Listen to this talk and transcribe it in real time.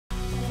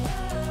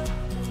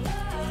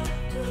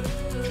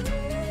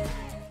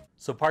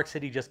So Park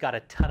City just got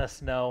a ton of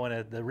snow,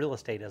 and the real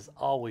estate is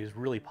always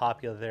really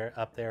popular there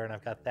up there. And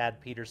I've got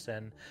Thad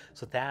Peterson.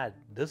 So Thad,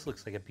 this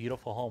looks like a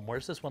beautiful home.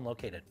 Where's this one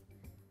located?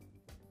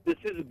 This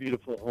is a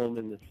beautiful home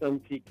in the Sun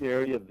Peak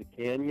area of the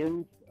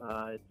Canyons.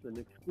 It's an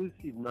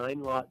exclusive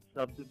 9-lot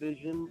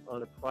subdivision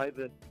on a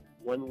private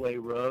one-way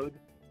road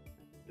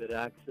that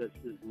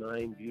accesses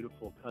 9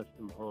 beautiful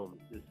custom homes,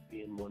 this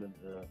being one of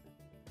the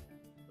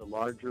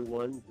larger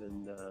ones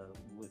and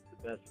with the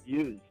best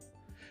views.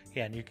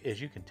 Yeah, and as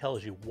you can tell,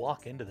 as you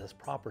walk into this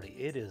property,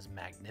 it is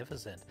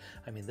magnificent.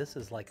 I mean, this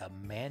is like a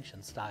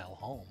mansion-style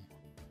home.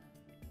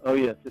 Oh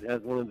yes, it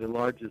has one of the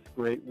largest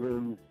great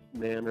rooms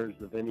manners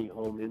of any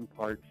home in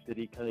Park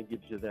City. Kind of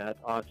gives you that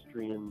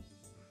Austrian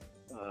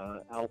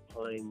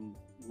alpine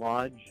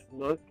lodge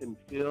look and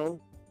feel,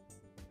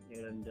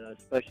 and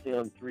especially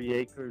on 3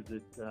 acres,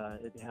 it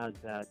has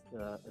that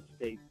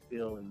estate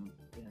feel and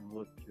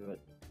look to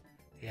it.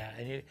 Yeah,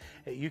 and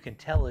you can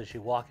tell as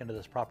you walk into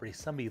this property,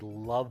 somebody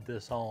loved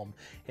this home,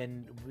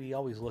 and we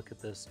always look at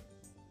this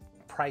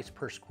price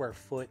per square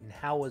foot and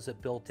how was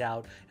it built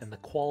out and the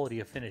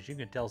quality of finish. You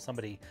can tell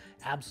somebody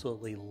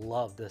absolutely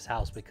loved this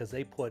house because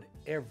they put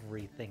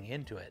everything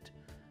into it.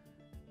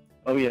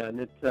 Oh yeah, and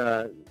it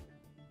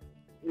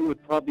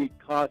would probably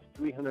cost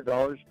 $300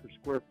 per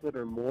square foot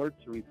or more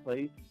to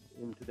replace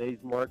in today's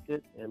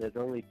market, and at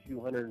only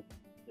 $227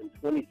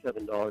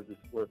 a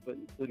square foot,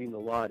 including the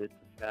lot, it's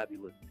a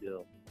fabulous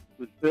deal.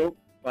 It was built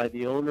by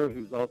the owner,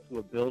 who's also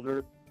a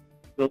builder.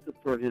 Built it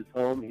for his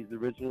home. He's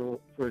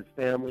original for his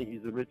family.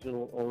 He's the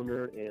original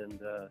owner,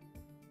 and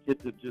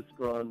kids have just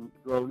grown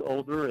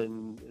older,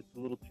 and it's a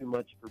little too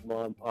much for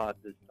mom and pop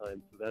this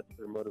time. So that's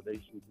their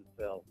motivation to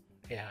sell.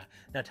 Yeah.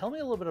 Now tell me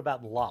a little bit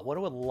about the lot. What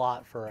would a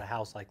lot for a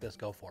house like this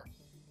go for?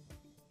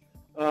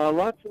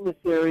 Lots in this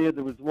area.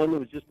 There was one that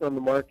was just on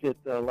the market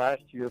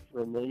last year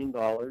for $1 million,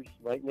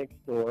 right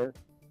next door,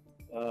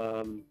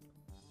 and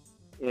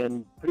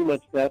pretty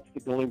much that's the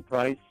going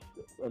price.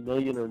 $1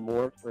 million or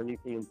more for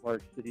anything in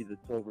Park City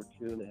that's over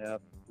 2.5,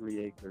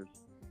 3 acres.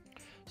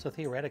 So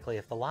theoretically,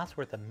 if the lot's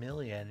worth $1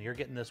 million, you're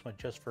getting this one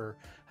just for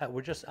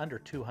we're just under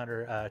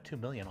 $2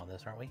 million on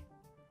this, aren't we?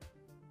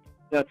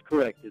 That's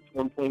correct. It's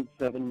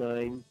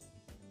 1.79.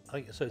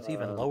 Oh, so it's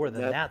even lower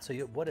than that. So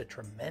what a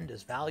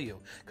tremendous value!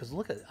 Because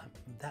look at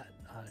that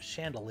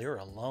chandelier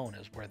alone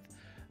is worth.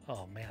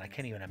 Oh man, I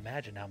can't even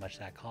imagine how much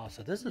that costs.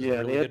 So this is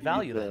really good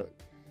value then.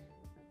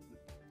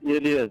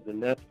 It is,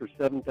 and that's for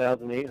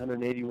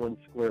 7,881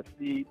 square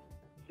feet,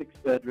 6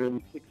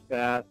 bedrooms, 6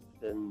 baths,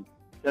 and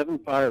 7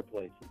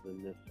 fireplaces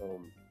in this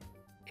home.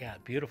 Yeah,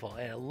 beautiful.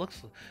 And it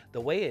looks,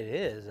 the way it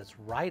is, it's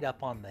right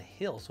up on the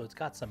hill, so it's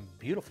got some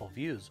beautiful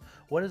views.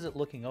 What is it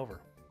looking over?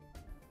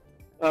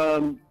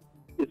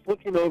 It's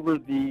looking over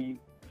the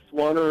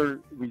Swanner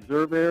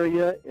Reserve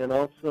area and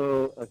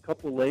also a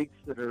couple lakes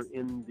that are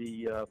in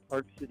the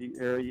Park City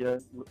area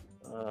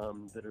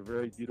that are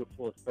very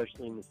beautiful,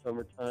 especially in the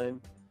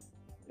summertime.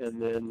 And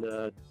then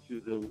to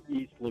the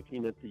east,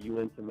 looking at the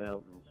Uinta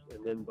Mountains.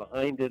 And then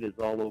behind it is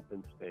all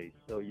open space.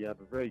 So you have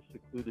a very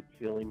secluded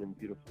feeling and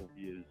beautiful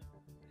views.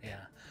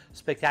 Yeah,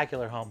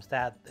 spectacular homes.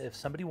 That if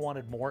somebody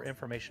wanted more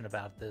information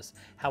about this,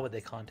 how would they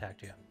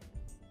contact you?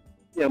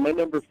 Yeah, my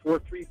number is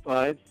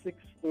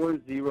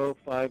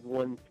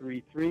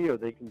 435-640-5133, or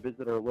they can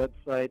visit our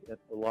website at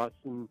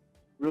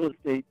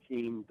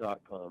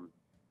thelawsonrealestateteam.com.